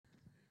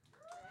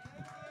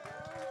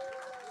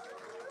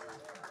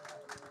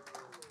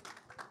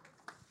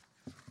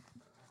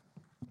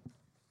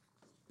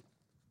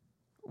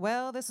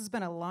Well, this has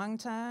been a long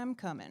time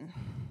coming,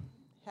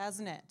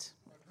 hasn't it?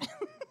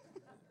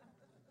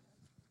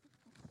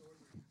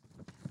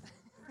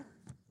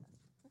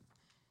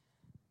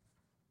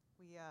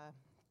 We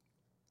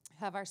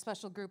have our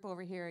special group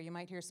over here. You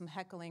might hear some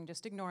heckling.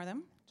 Just ignore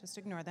them. Just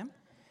ignore them.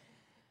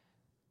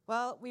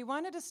 Well, we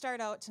wanted to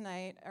start out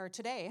tonight, or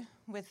today,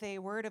 with a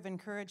word of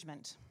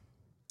encouragement.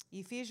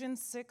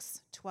 Ephesians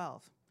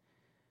 6:12.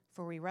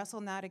 For we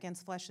wrestle not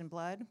against flesh and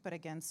blood, but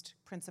against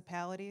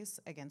principalities,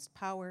 against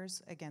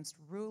powers, against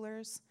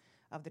rulers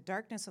of the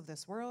darkness of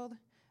this world,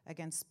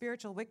 against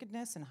spiritual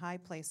wickedness in high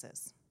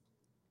places.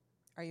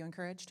 Are you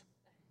encouraged?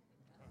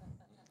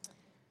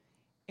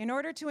 In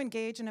order to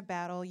engage in a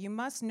battle, you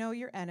must know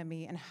your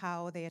enemy and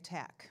how they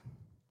attack.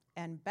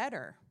 And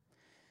better,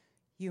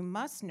 you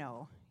must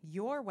know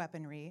your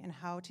weaponry and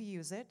how to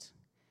use it,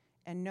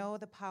 and know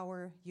the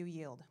power you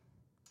yield.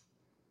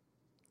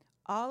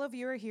 All of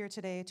you are here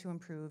today to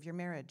improve your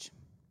marriage.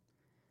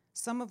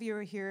 Some of you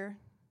are here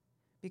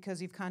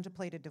because you've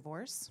contemplated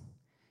divorce,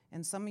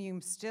 and some of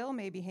you still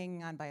may be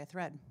hanging on by a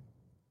thread.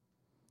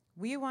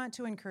 We want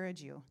to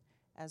encourage you,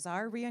 as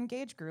our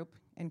Re-Engage group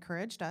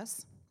encouraged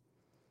us,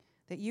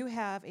 that you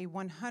have a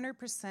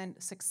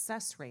 100%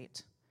 success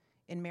rate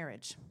in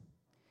marriage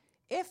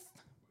if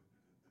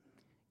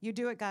you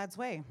do it God's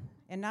way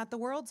and not the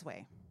world's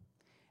way.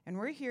 And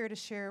we're here to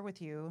share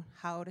with you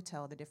how to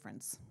tell the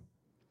difference.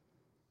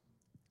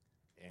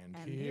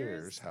 And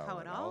here's how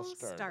it all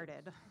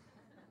started.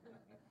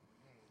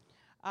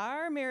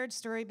 Our marriage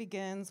story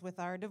begins with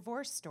our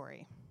divorce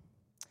story.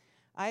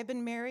 I've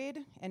been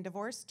married and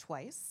divorced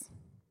twice,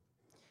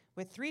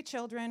 with 3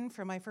 children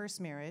from my first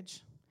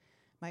marriage.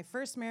 My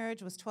first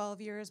marriage was 12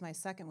 years, my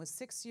second was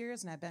 6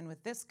 years, and I've been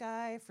with this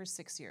guy for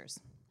 6 years.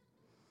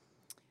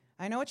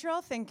 I know what you're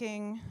all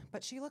thinking,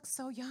 but she looks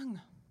so young.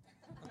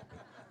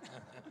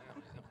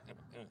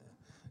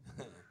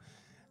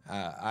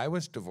 I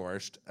was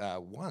divorced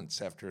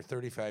once after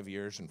 35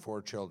 years and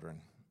 4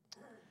 children.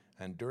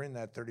 And during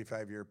that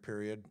 35-year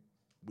period,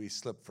 we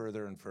slipped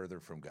further and further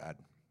from God.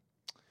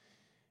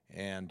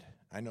 And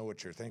I know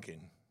what you're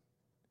thinking.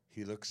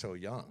 He looks so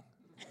young.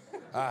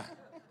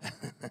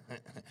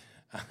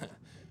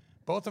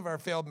 Both of our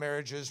failed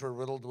marriages were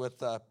riddled with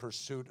the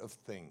pursuit of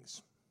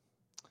things.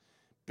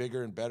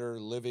 Bigger and better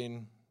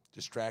living,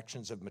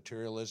 distractions of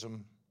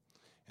materialism,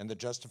 and the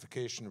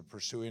justification of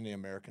pursuing the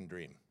American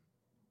dream.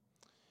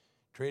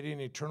 Trading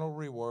eternal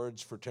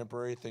rewards for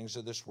temporary things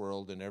of this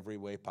world in every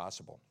way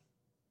possible.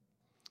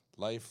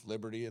 Life,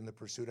 liberty, and the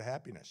pursuit of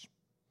happiness.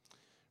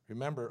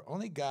 Remember,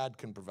 only God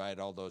can provide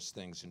all those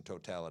things in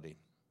totality.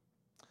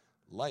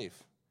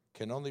 Life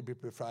can only be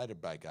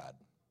provided by God.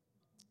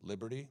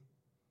 Liberty,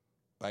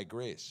 by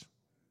grace.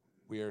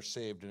 We are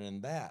saved, and in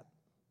that,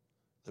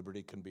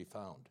 liberty can be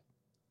found.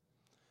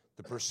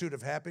 The pursuit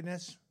of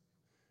happiness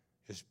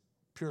is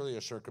purely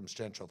a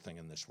circumstantial thing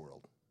in this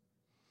world.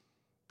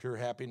 Pure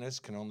happiness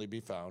can only be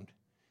found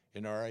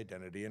in our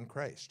identity in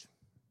Christ.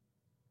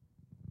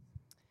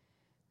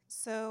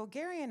 So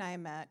Gary and I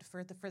met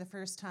for the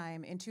first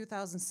time in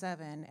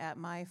 2007 at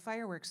my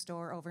fireworks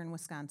store over in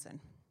Wisconsin.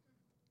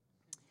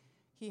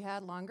 He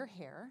had longer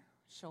hair,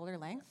 shoulder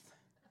length.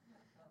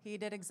 He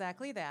did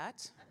exactly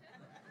that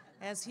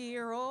as he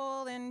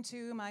rolled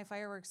into my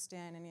fireworks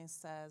stand and he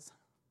says,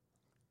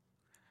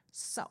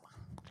 "So,"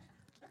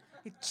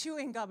 he's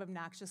chewing gum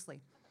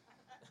obnoxiously.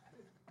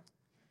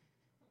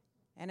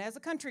 And as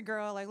a country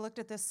girl, I looked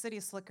at this city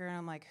slicker and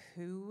I'm like,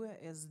 who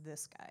is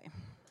this guy?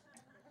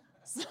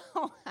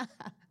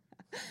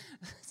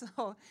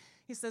 So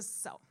he says,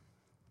 "So,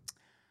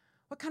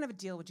 what kind of a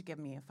deal would you give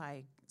me if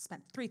I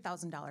spent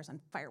 $3,000 on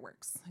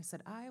fireworks?" I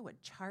said, "I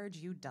would charge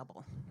you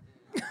double."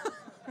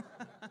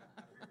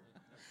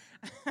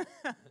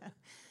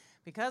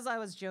 Because I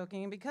was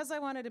joking, because I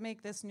wanted to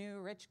make this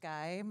new rich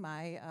guy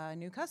my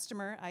new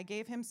customer, I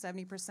gave him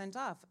 70%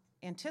 off,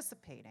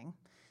 anticipating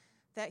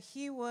that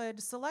he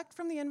would select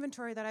from the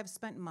inventory that I've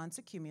spent months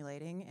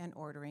accumulating and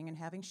ordering and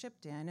having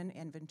shipped in and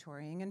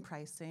inventorying and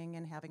pricing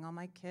and having all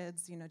my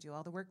kids, do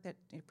all the work that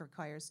it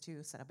requires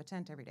to set up a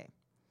tent every day.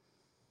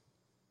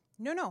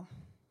 No.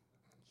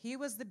 He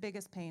was the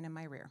biggest pain in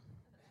my rear.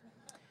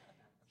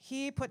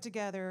 He put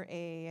together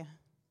a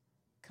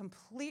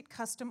complete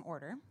custom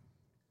order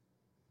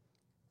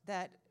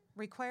that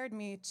required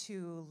me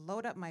to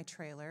load up my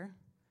trailer,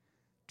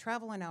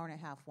 travel an hour and a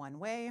half one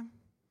way,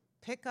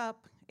 pick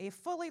up a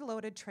fully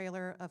loaded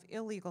trailer of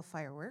illegal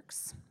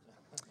fireworks,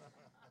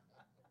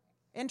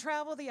 and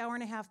travel the hour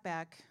and a half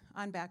back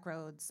on back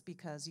roads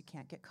because you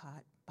can't get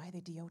caught by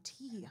the DOT.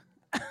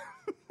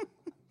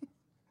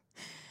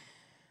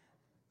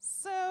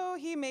 So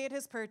he made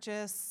his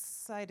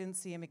purchase. I didn't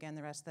see him again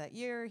the rest of that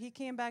year. He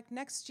came back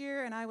next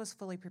year, and I was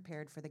fully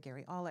prepared for the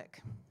Gary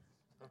Aulik.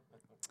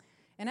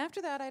 And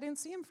after that, I didn't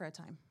see him for a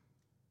time.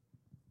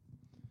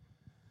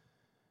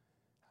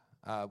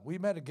 We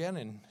met again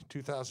in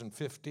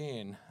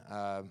 2015.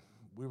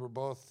 We were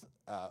both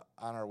on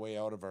our way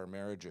out of our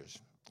marriages,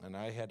 and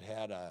I had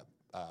had a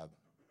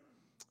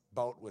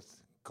bout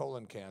with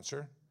colon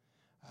cancer,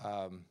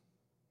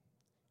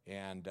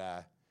 and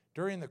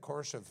During the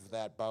course of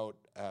that bout,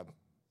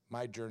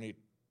 my journey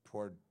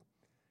toward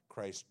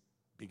Christ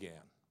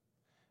began.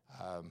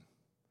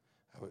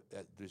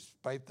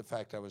 Despite the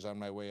fact I was on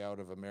my way out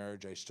of a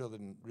marriage, I still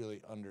didn't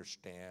really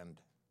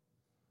understand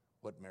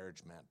what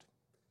marriage meant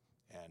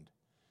and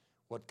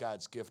what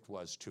God's gift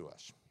was to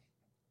us.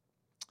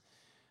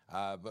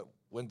 But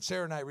when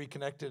Sarah and I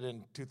reconnected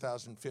in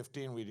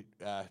 2015, we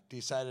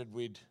decided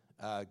we'd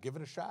give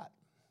it a shot.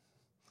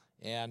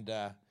 And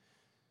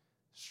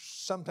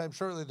sometime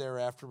shortly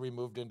thereafter, we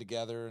moved in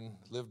together and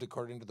lived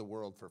according to the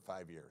world for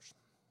 5 years.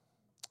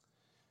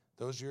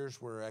 Those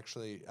years were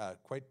actually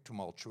quite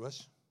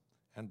tumultuous,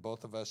 and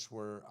both of us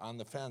were on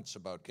the fence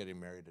about getting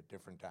married at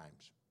different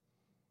times.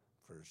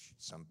 For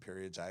some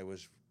periods, I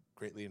was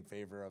greatly in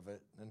favor of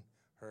it, and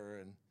her,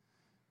 and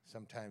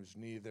sometimes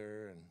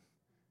neither, and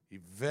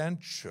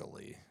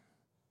eventually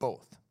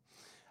both.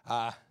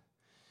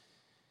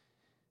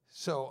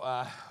 So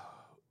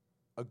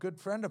a good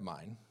friend of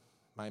mine,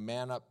 my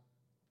man-up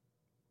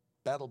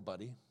battle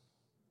buddy,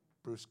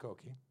 Bruce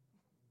Koki,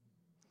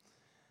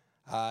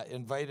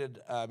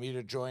 invited me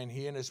to join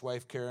he and his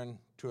wife Karen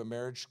to a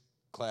marriage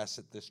class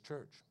at this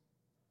church.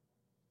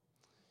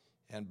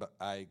 And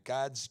by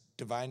God's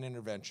divine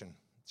intervention,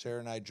 Sarah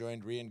and I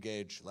joined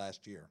Re-Engage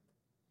last year.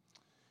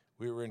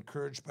 We were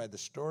encouraged by the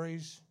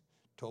stories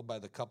told by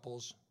the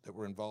couples that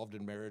were involved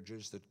in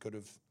marriages that could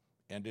have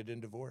ended in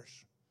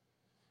divorce,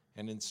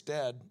 and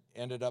instead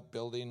ended up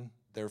building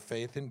their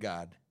faith in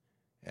God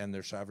and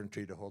their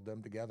sovereignty to hold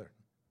them together.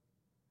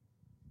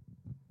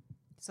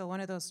 So one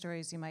of those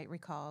stories you might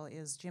recall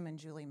is Jim and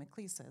Julie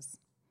McLeese's,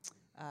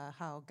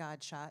 how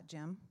God shot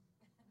Jim,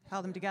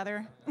 held them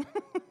together.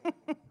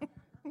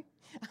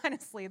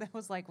 Honestly, that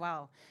was like,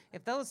 wow,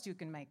 if those two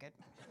can make it.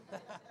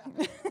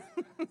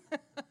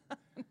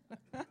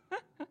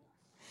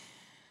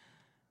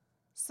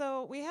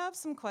 So we have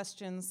some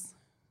questions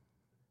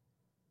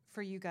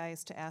for you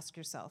guys to ask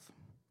yourself,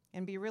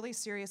 and be really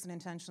serious and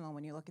intentional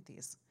when you look at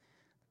these.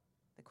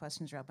 The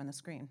questions are up on the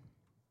screen.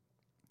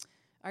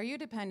 Are you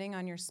depending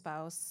on your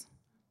spouse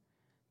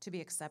to be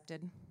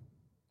accepted?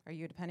 Are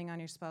you depending on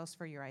your spouse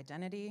for your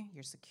identity,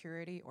 your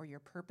security, or your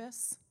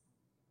purpose?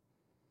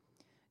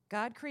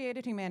 God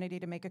created humanity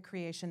to make a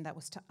creation that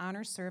was to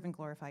honor, serve, and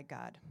glorify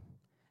God,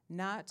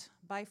 not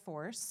by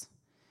force,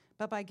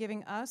 but by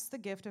giving us the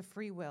gift of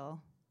free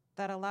will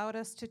that allowed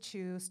us to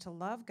choose to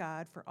love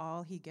God for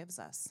all he gives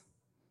us.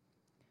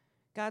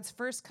 God's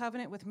first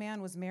covenant with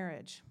man was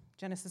marriage.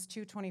 Genesis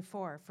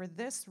 2:24, for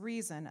this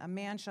reason a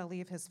man shall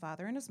leave his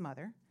father and his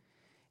mother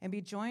and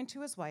be joined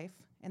to his wife,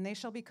 and they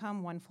shall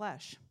become one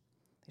flesh.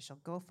 They shall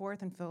go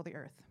forth and fill the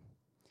earth.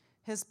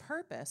 His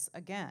purpose,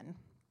 again,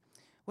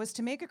 was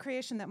to make a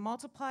creation that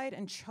multiplied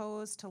and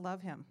chose to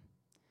love him.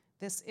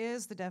 This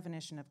is the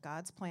definition of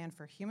God's plan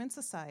for human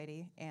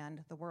society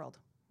and the world.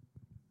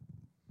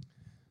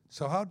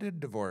 So how did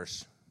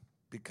divorce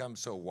become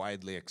so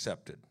widely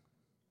accepted?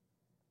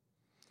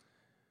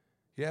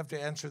 You have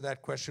to answer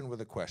that question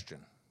with a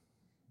question.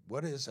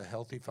 What is a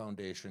healthy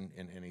foundation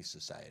in any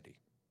society?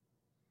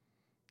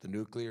 The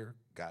nuclear,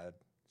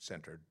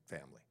 God-centered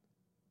family.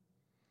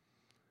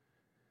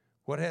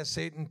 What has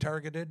Satan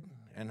targeted,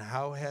 and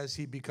how has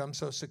he become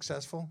so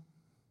successful?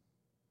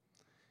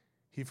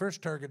 He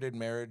first targeted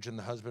marriage and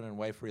the husband and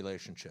wife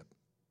relationship,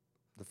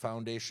 the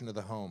foundation of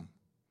the home,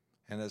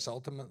 and has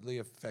ultimately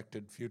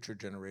affected future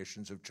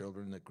generations of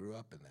children that grew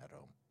up in that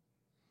home.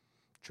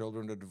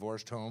 Children of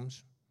divorced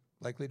homes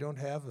likely don't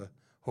have a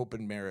hope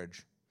in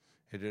marriage.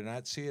 They do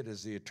not see it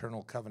as the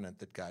eternal covenant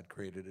that God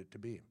created it to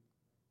be.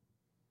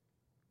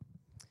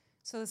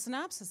 So the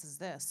synopsis is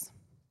this.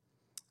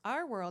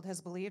 Our world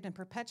has believed and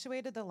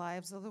perpetuated the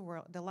lies of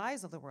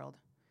the world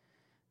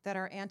that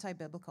are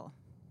anti-biblical.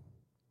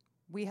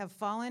 We have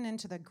fallen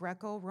into the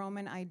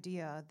Greco-Roman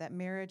idea that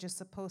marriage is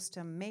supposed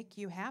to make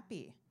you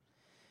happy.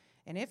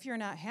 And if you're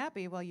not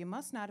happy, well, you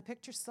must not have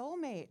picked your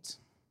soulmate.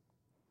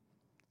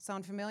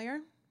 Sound familiar?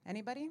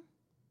 Anybody?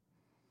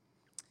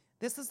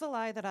 This is the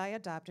lie that I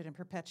adopted and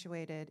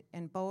perpetuated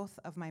in both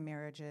of my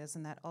marriages,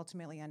 and that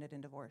ultimately ended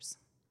in divorce.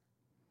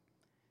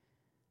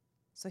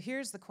 So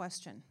here's the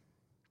question.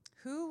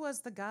 Who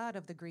was the God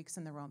of the Greeks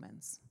and the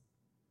Romans?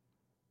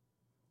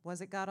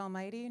 Was it God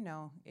Almighty?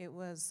 No, it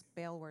was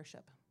Baal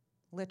worship,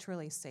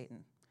 literally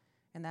Satan.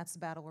 And that's the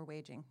battle we're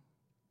waging.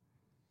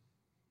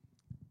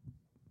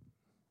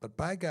 But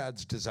by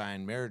God's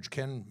design, marriage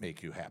can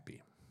make you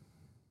happy,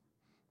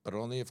 but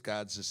only if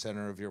God's the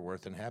center of your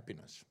worth and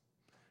happiness.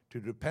 To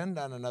depend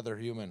on another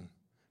human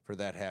for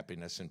that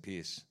happiness and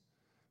peace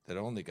that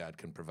only God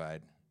can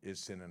provide is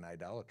sin and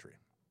idolatry.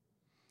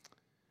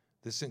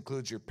 This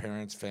includes your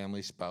parents,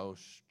 family,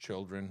 spouse,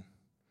 children,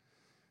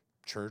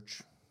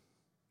 church,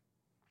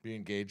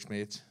 re-engaged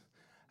mates.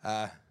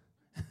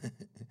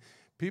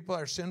 People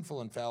are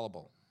sinful and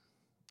fallible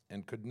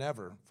and could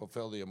never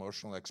fulfill the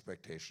emotional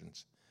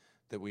expectations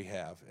that we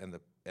have and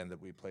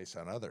that we place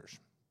on others.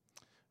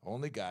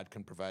 Only God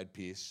can provide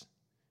peace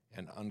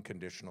and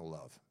unconditional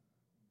love.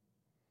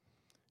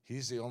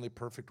 He's the only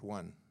perfect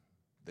one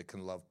that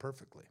can love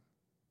perfectly.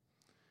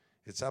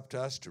 It's up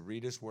to us to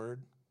read his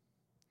word,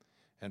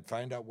 and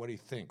find out what he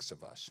thinks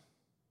of us.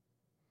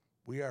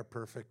 We are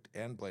perfect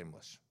and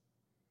blameless,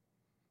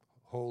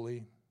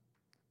 holy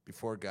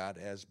before God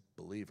as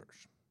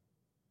believers.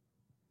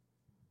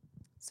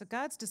 So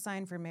God's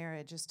design for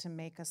marriage is to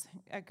make us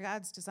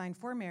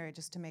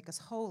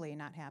holy,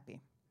 not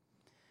happy.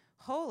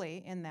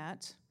 Holy in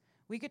that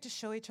we get to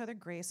show each other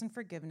grace and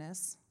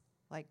forgiveness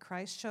like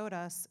Christ showed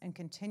us and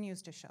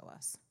continues to show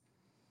us.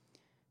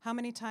 How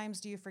many times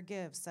do you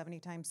forgive? 70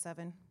 times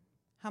 7.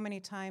 How many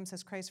times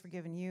has Christ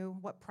forgiven you?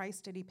 What price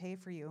did he pay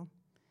for you?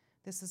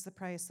 This is the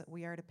price that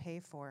we are to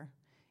pay for,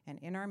 and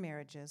in our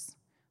marriages,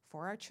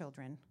 for our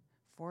children,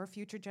 for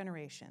future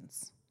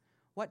generations.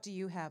 What do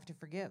you have to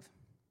forgive?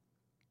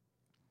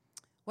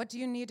 What do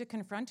you need to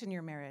confront in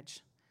your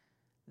marriage?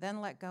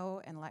 Then let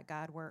go and let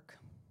God work,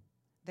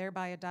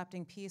 thereby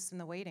adopting peace in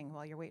the waiting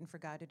while you're waiting for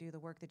God to do the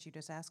work that you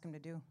just asked him to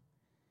do.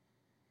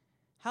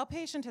 How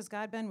patient has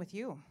God been with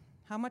you?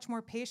 How much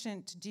more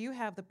patient do you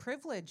have the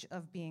privilege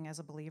of being as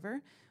a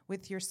believer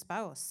with your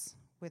spouse,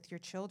 with your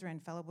children,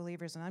 fellow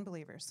believers and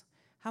unbelievers?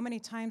 How many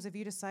times have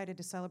you decided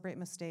to celebrate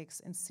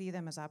mistakes and see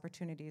them as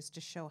opportunities to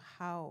show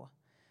how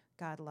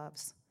God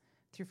loves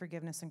through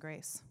forgiveness and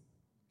grace?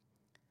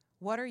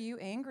 What are you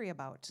angry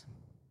about?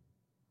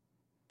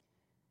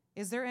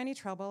 Is there any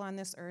trouble on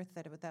this earth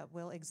that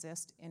will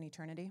exist in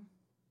eternity?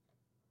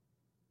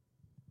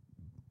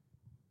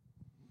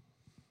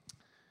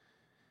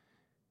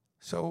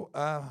 So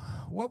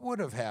what would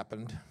have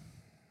happened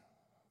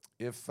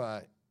if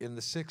in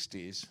the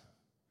 60s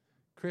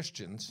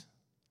Christians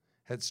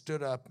had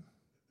stood up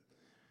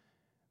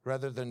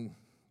rather than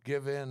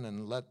give in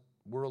and let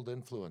world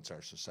influence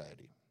our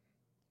society?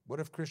 What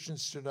if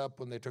Christians stood up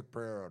when they took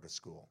prayer out of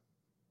school?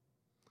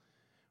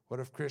 What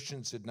if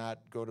Christians did not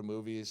go to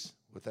movies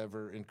with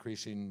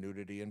ever-increasing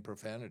nudity and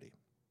profanity?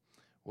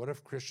 What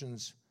if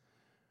Christians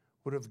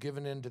would have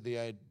given in to the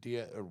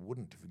idea, or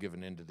wouldn't have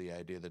given in to the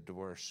idea that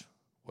divorce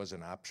was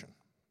an option?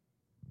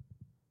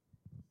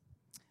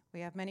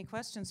 We have many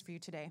questions for you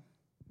today.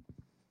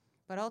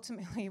 But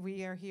ultimately,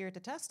 we are here to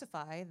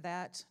testify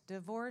that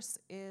divorce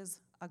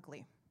is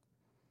ugly.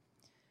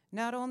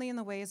 Not only in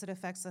the ways it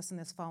affects us in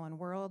this fallen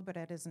world, but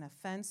it is an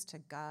offense to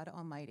God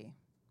Almighty.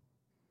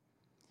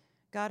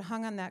 God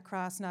hung on that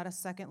cross not a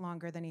second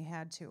longer than he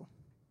had to,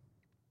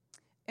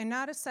 and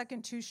not a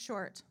second too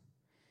short,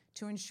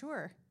 to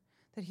ensure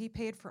that he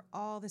paid for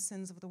all the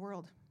sins of the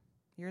world,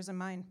 yours and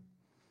mine.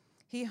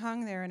 He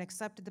hung there and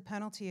accepted the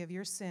penalty of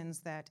your sins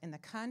that, in the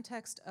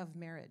context of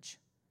marriage,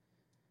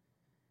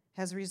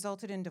 has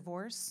resulted in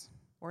divorce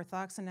or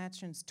thoughts and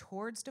actions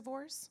towards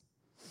divorce.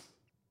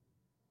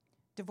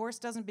 Divorce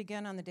doesn't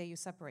begin on the day you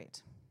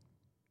separate.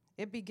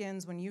 It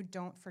begins when you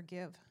don't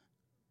forgive.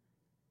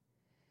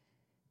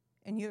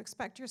 And you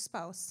expect your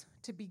spouse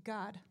to be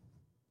God.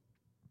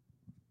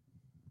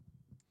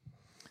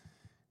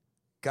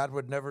 God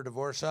would never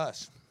divorce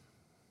us,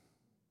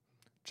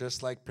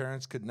 just like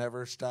parents could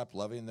never stop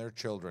loving their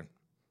children,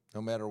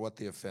 no matter what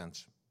the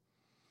offense.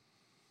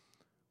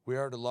 We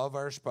are to love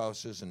our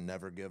spouses and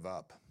never give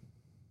up.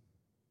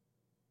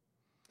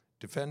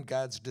 Defend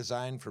God's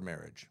design for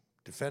marriage.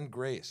 Defend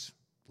grace,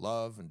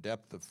 love, and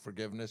depth of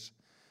forgiveness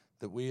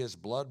that we as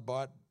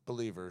blood-bought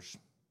believers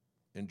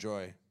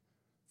enjoy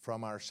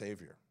from our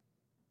Savior.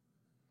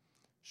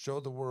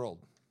 Show the world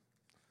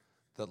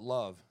that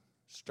love,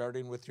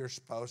 starting with your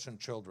spouse and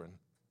children,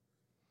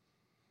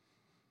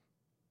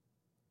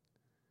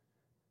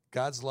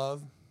 God's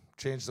love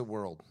changed the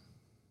world.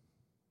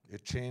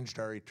 It changed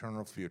our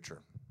eternal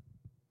future.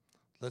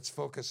 Let's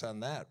focus on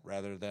that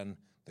rather than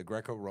the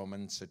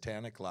Greco-Roman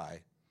satanic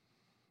lie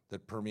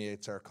that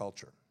permeates our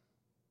culture.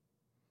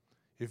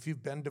 If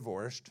you've been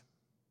divorced,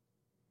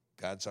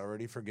 God's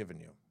already forgiven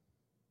you.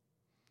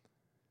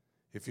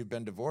 If you've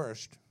been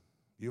divorced,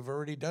 you've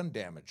already done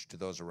damage to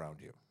those around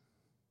you.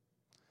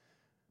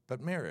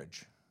 But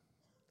marriage,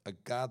 a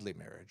godly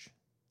marriage,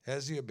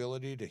 has the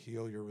ability to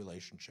heal your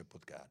relationship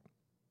with God.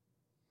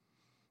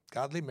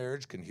 Godly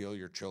marriage can heal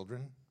your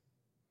children.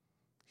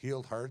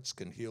 Healed hearts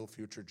can heal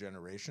future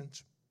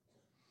generations.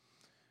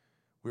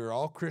 We are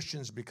all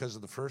Christians because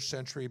of the first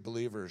century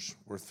believers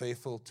were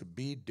faithful to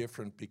be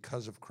different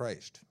because of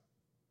Christ.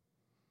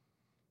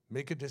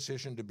 Make a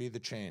decision to be the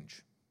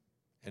change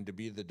and to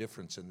be the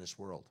difference in this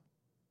world.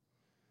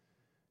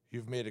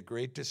 You've made a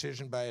great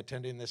decision by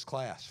attending this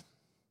class.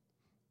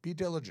 Be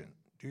diligent.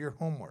 Do your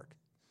homework.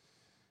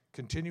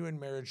 Continue in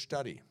marriage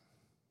study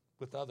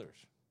with others.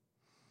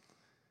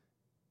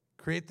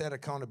 Create that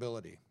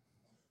accountability.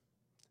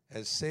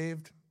 As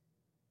saved,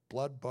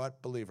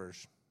 blood-bought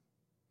believers,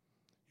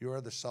 you are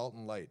the salt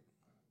and light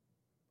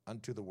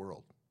unto the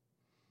world.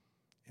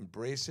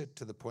 Embrace it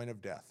to the point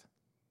of death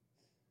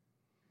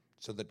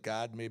so that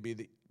God may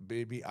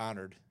be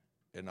honored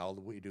in all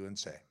that we do and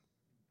say.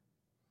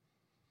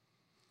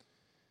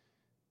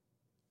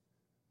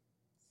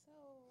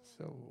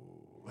 So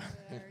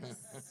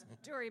our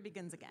story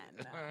begins again.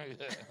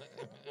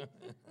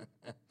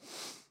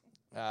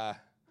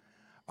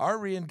 Our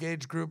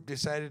re-engaged group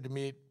decided to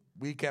meet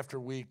week after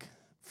week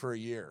for a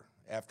year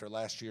after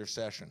last year's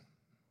session.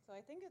 So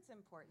I think it's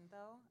important,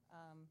 though,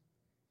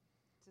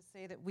 to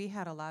say that we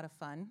had a lot of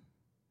fun.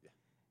 Yeah.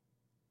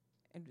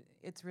 And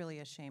it's really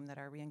a shame that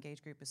our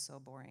re-engage group is so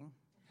boring.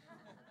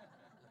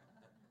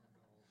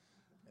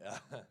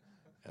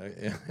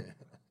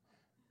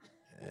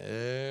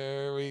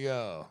 There we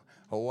go.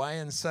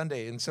 Hawaiian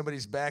Sunday in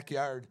somebody's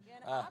backyard. In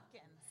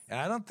Hopkins. And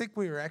I don't think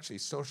we were actually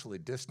socially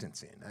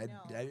distancing. I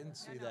didn't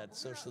see that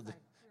social,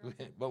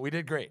 but we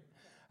did great.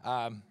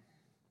 Our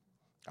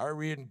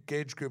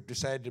re-engage group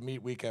decided to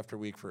meet week after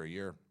week for a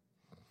year.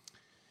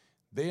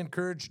 They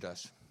encouraged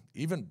us,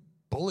 even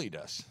bullied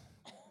us,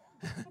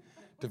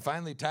 to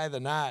finally tie the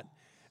knot.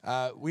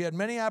 We had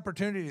many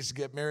opportunities to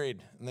get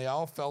married, and they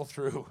all fell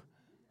through.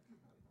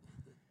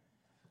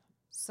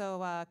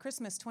 So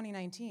Christmas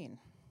 2019,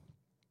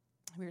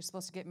 we were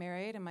supposed to get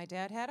married, and my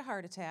dad had a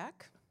heart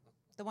attack,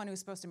 the one who was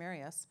supposed to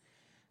marry us.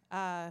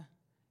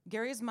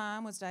 Gary's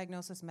mom was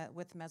diagnosed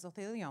with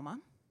mesothelioma,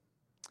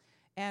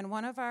 and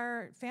one of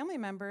our family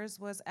members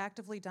was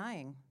actively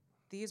dying.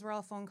 These were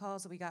all phone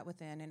calls that we got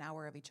within an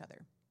hour of each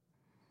other.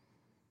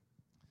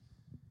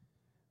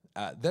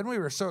 Then we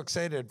were so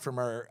excited from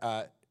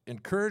our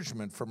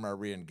encouragement from our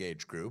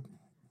re-engage group,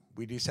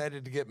 we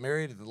decided to get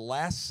married at the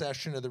last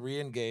session of the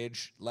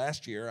re-engage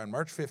last year on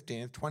March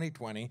 15th,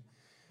 2020,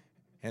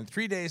 and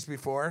 3 days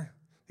before,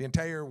 the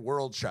entire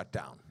world shut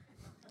down.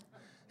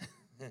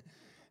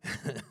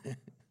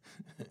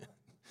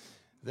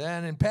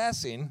 Then in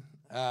passing,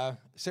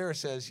 Sarah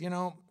says,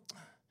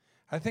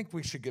 I think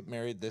we should get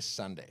married this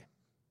Sunday.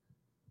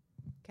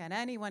 Can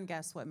anyone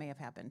guess what may have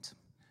happened?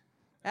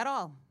 At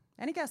all?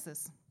 Any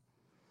guesses?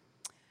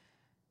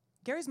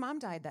 Gary's mom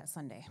died that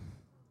Sunday.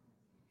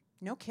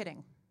 No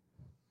kidding.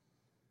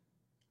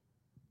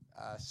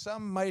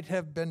 Some might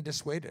have been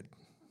dissuaded.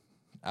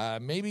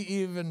 Maybe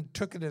even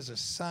took it as a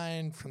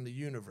sign from the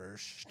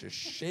universe to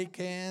shake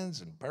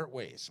hands and part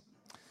ways.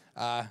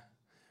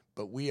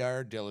 But we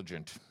are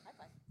diligent.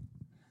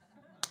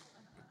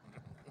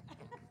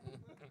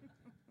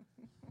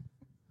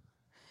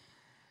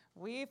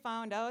 We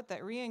found out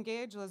that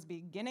re-engage was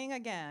beginning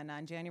again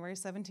on January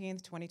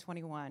 17th,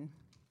 2021.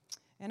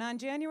 And on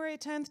January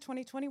 10th,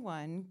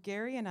 2021,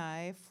 Gary and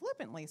I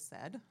flippantly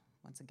said,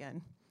 once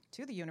again,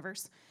 to the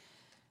universe,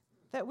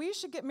 that we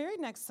should get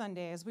married next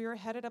Sunday as we were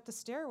headed up the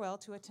stairwell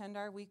to attend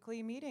our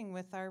weekly meeting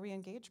with our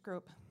re-engage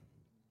group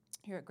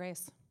here at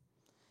Grace.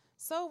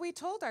 So we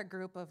told our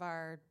group of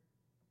our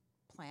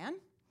plan,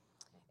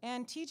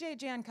 and TJ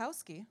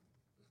Jankowski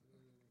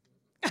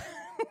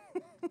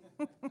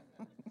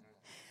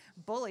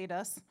bullied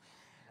us,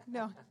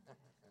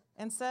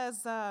 and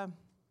says,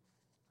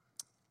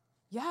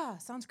 yeah,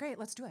 sounds great,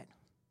 let's do it.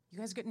 You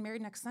guys are getting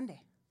married next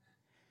Sunday.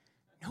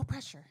 No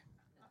pressure.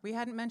 We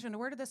hadn't mentioned a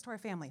word of this to our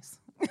families.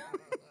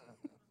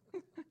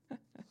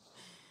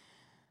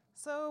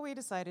 So we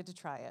decided to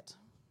try it.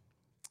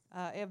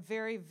 A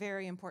very,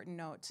 very important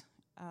note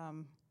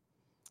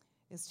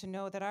is to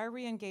know that our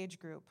re-engage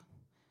group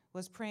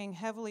was praying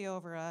heavily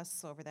over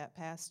us over that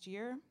past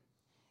year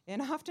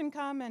and often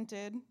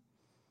commented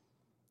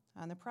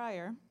on the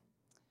prior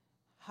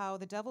how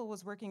the devil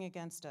was working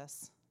against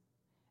us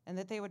and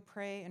that they would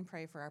pray and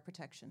pray for our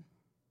protection.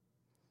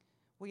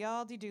 We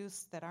all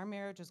deduced that our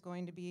marriage was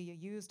going to be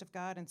used of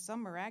God in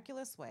some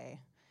miraculous way,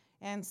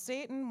 and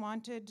Satan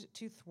wanted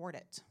to thwart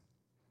it.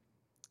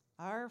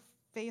 Our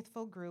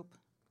faithful group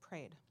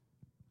prayed.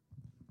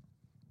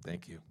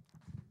 Thank you.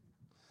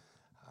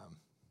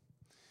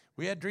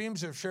 We had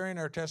dreams of sharing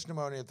our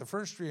testimony at the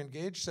first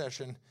re-engage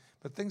session,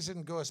 but things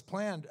didn't go as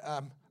planned.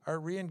 Our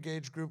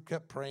re-engage group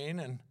kept praying,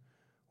 and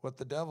what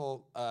the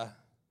devil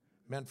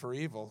meant for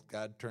evil,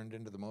 God turned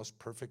into the most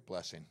perfect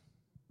blessing.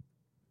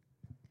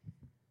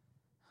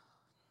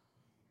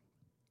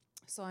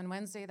 So on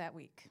Wednesday that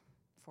week,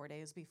 4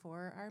 days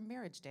before our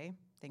marriage day,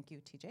 thank you,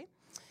 TJ,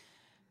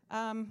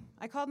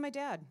 I called my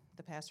dad,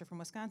 the pastor from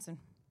Wisconsin.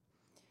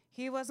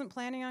 He wasn't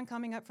planning on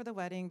coming up for the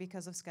wedding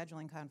because of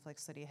scheduling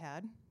conflicts that he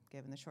had,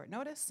 given the short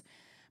notice.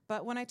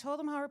 But when I told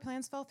him how our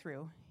plans fell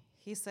through,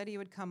 he said he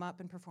would come up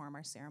and perform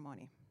our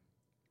ceremony.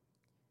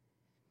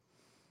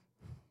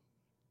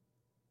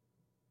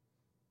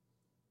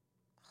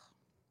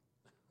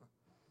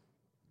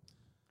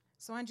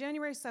 So on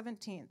January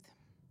 17th,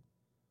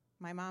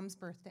 my mom's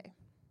birthday,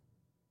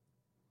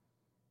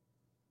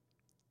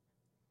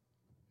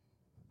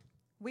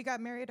 we got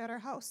married at our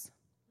house.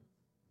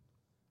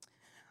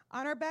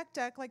 On our back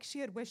deck, like she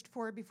had wished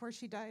for before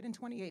she died in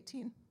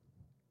 2018.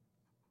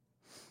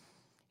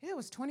 It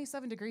was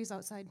 27 degrees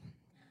outside.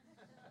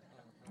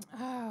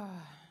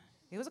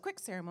 It was a quick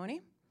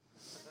ceremony.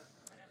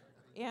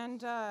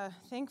 And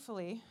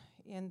thankfully,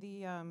 in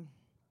the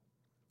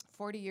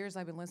 40 years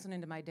I've been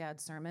listening to my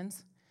dad's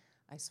sermons,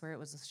 I swear it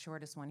was the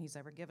shortest one he's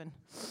ever given.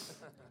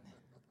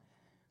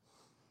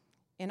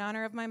 In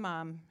honor of my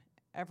mom,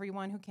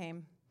 everyone who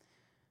came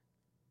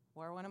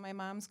wore one of my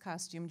mom's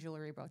costume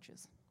jewelry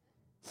brooches.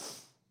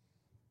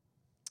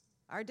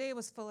 Our day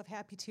was full of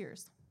happy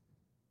tears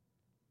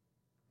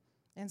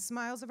and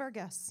smiles of our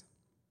guests.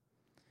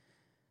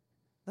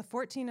 The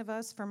 14 of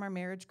us from our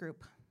marriage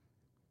group.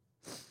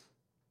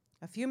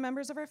 a few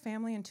members of our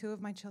family, and 2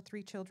 of my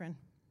 3 children.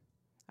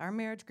 Our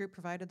marriage group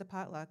provided the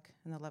potluck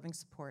and the loving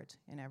support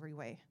in every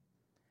way.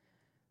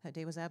 That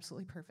day was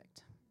absolutely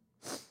perfect.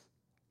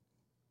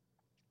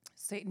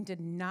 Satan did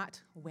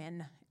not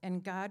win,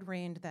 and God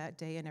reigned that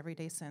day and every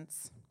day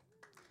since.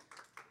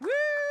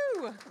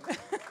 Woo!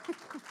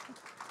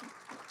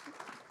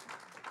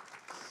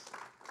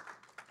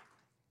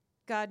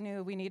 God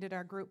knew we needed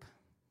our group.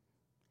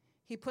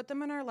 He put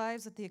them in our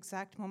lives at the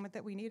exact moment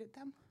that we needed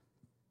them.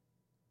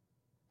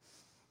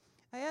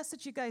 I ask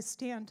that you guys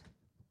stand.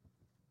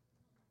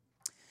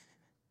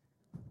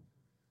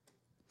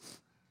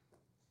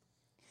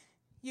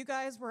 You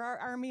guys were our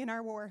army in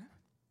our war.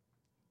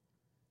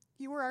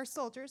 You were our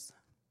soldiers.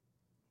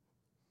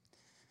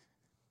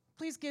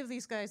 Please give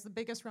these guys the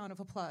biggest round of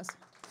applause.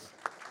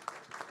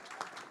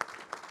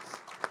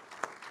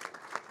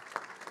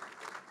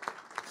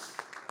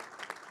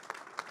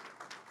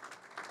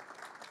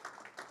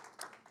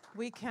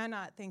 We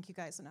cannot thank you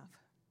guys enough.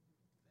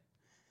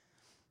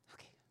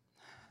 Okay.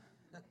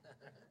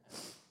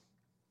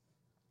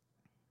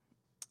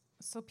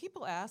 So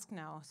people ask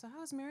now, so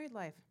how's married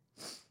life?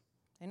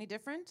 Any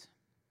different?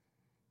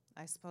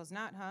 I suppose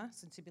not, huh?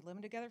 Since you've been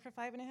living together for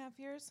 5.5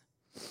 years?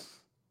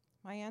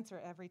 My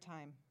answer every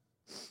time,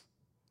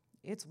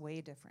 it's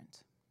way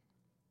different.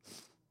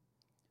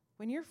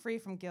 When you're free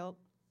from guilt,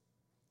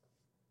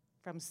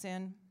 from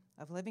sin,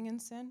 of living in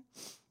sin,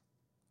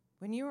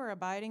 when you are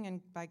abiding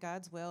by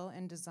God's will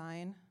and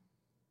design,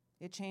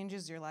 it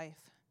changes your life.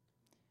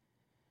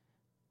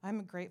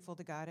 I'm grateful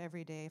to God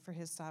every day for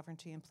his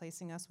sovereignty in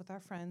placing us with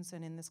our friends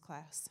and in this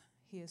class.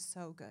 He is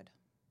so good.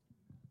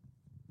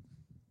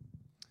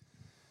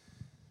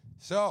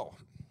 So,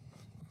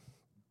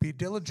 be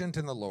diligent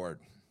in the Lord.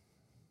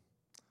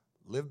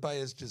 Live by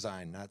his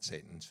design, not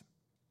Satan's.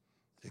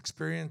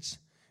 Experience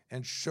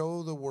and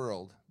show the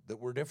world that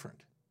we're different.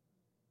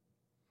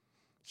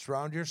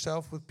 Surround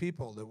yourself with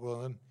people that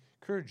will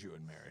encourage you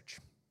in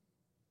marriage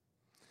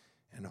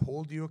and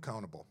hold you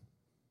accountable.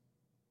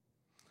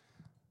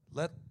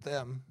 Let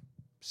them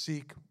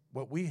seek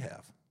what we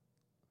have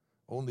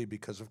only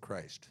because of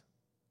Christ.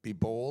 Be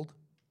bold.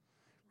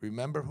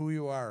 Remember who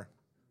you are.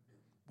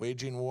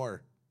 Waging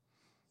war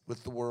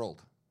with the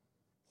world.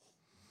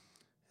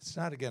 It's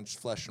not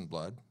against flesh and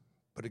blood,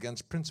 but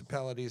against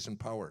principalities and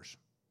powers.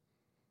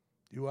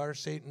 You are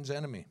Satan's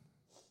enemy,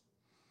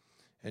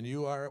 and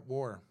you are at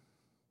war.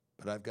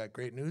 But I've got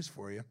great news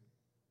for you.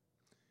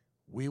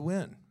 We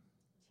win.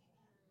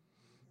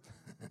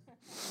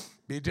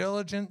 Be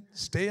diligent,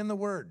 stay in the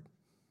Word,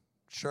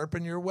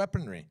 sharpen your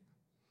weaponry,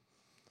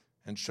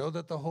 and show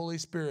that the Holy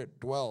Spirit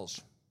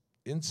dwells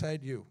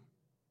inside you.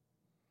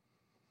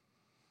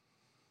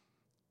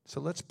 So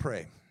let's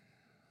pray.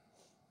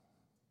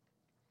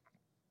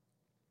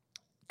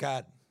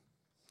 God,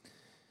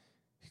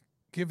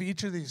 give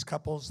each of these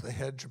couples the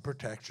hedge of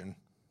protection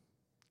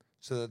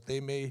so that they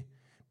may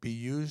be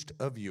used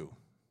of you.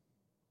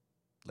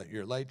 Let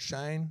your light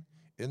shine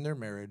in their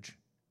marriage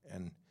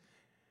and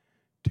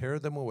tear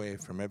them away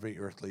from every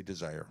earthly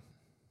desire.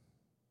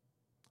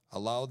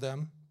 Allow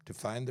them to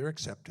find their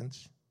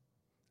acceptance,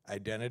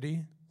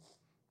 identity,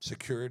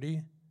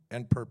 security,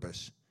 and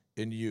purpose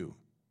in you,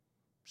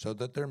 so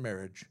that their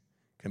marriage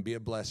can be a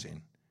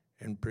blessing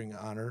and bring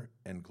honor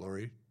and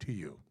glory to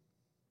you.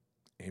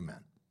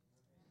 Amen.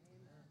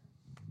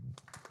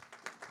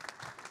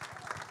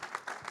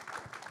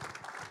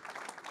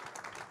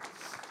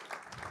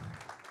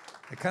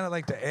 I kind of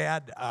like to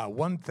add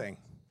one thing.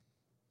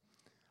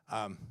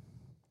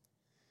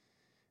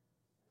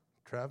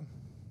 Trev,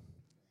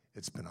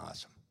 it's been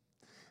awesome.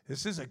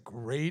 This is a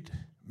great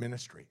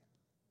ministry,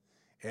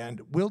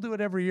 and we'll do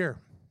it every year.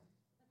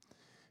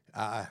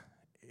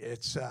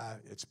 It's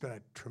been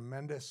a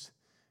tremendous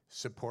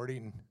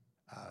supporting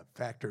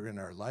factor in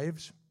our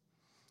lives,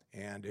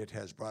 and it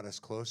has brought us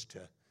close to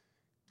a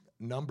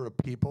number of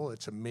people.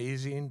 It's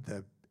amazing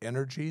the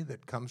energy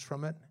that comes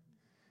from it,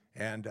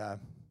 and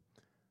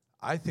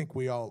I think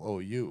we all owe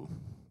you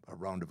a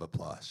round of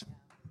applause.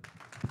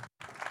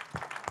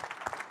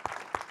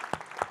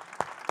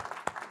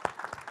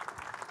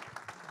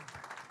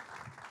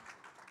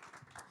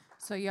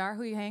 So you are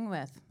who you hang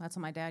with. That's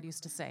what my dad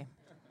used to say.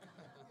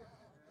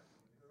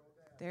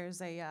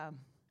 There's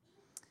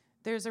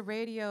a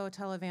radio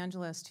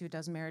televangelist who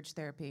does marriage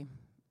therapy,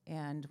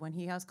 and when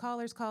he has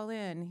callers call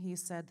in, he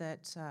said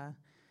that,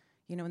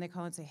 when they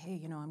call and say,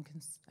 hey,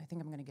 I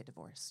think I'm going to get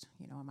divorced.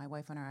 My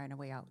wife and I are on our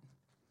way out.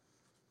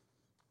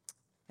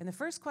 And the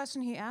first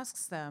question he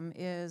asks them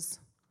is,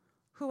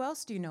 who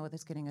else do you know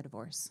that's getting a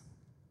divorce?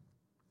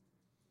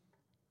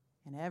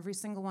 And every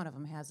single one of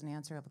them has an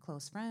answer of a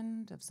close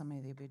friend, of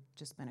somebody they've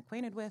just been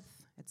acquainted with,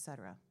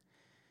 etc.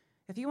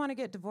 If you want to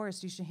get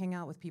divorced, you should hang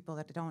out with people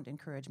that don't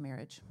encourage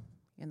marriage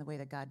in the way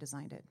that God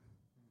designed it.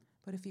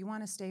 But if you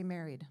want to stay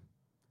married,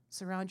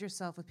 surround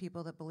yourself with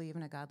people that believe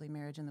in a godly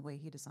marriage in the way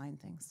he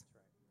designed things.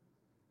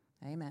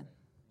 Right. Amen.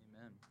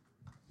 Amen.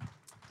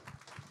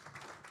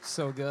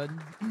 So good.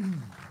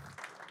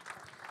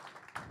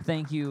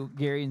 Thank you,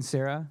 Gary and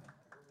Sarah.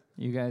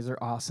 You guys are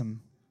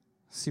awesome.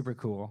 Super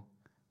cool.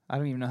 I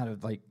don't even know how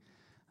to,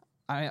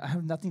 I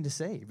have nothing to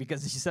say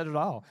because she said it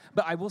all.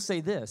 But I will say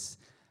this,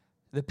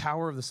 the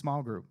power of the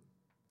small group.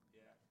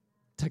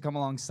 To come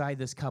alongside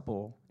this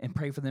couple and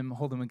pray for them,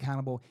 hold them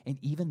accountable, and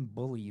even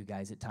bully you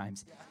guys at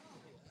times.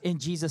 In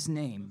Jesus'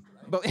 name.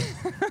 But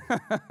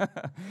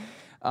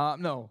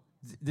no,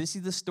 this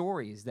is the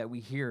stories that we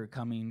hear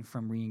coming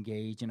from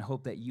Reengage, and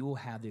hope that you will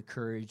have the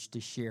courage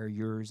to share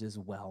yours as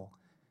well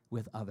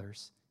with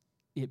others.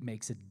 It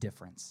makes a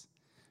difference.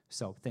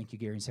 So thank you,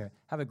 Gary and Sarah.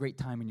 Have a great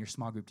time in your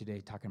small group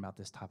today talking about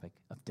this topic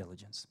of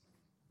diligence.